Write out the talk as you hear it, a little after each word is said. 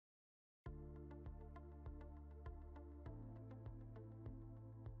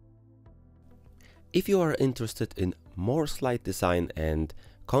If you are interested in more slide design and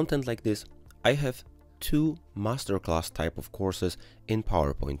content like this, I have two masterclass type of courses in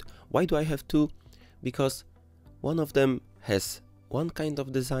PowerPoint. Why do I have two? Because one of them has one kind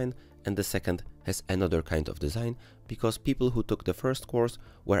of design and the second has another kind of design, because people who took the first course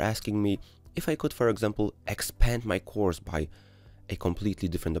were asking me if I could, for example, expand my course by a completely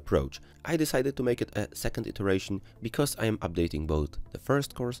different approach. I decided to make it a second iteration because I am updating both the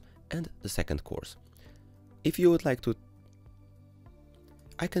first course and the second course. If you would like to,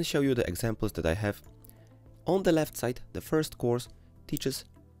 I can show you the examples that I have. On the left side, the first course teaches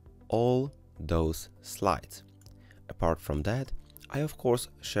all those slides. Apart from that, I of course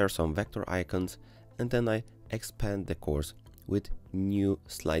share some vector icons, and then I expand the course with new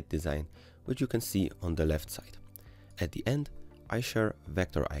slide design, which you can see on the left side. At the end, I share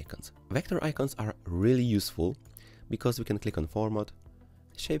vector icons. Vector icons are really useful because we can click on Format,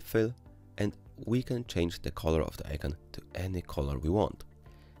 Shape Fill, and we can change the color of the icon to any color we want.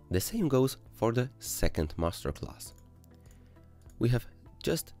 The same goes for the second masterclass. We have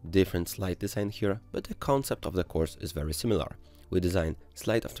just different slide design here, but the concept of the course is very similar. We design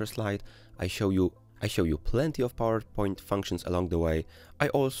slide after slide. I show you plenty of PowerPoint functions along the way. I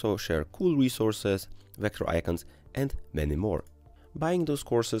also share cool resources, vector icons, and many more. Buying those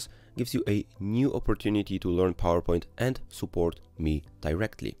courses gives you a new opportunity to learn PowerPoint and support me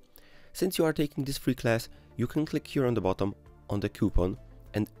directly. Since you are taking this free class, you can click here on the bottom on the coupon,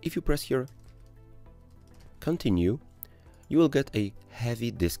 and if you press here continue, you will get a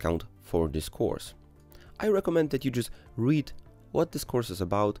heavy discount for this course. I recommend that you just read what this course is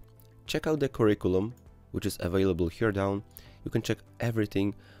about, check out the curriculum, which is available here down. You can check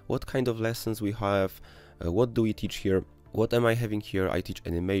everything, what kind of lessons we have, what do we teach here, what am I having here. I teach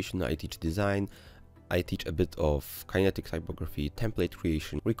animation, I teach design, I teach a bit of kinetic typography, template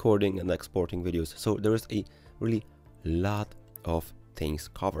creation, recording and exporting videos. So there is a really lot of things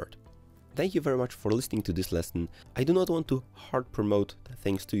covered. Thank you very much for listening to this lesson. I do not want to hard promote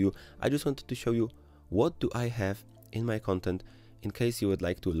things to you. I just wanted to show you what do I have in my content in case you would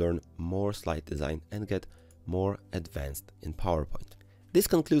like to learn more slide design and get more advanced in PowerPoint. This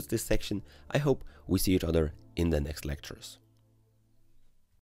concludes this section. I hope we see each other in the next lectures.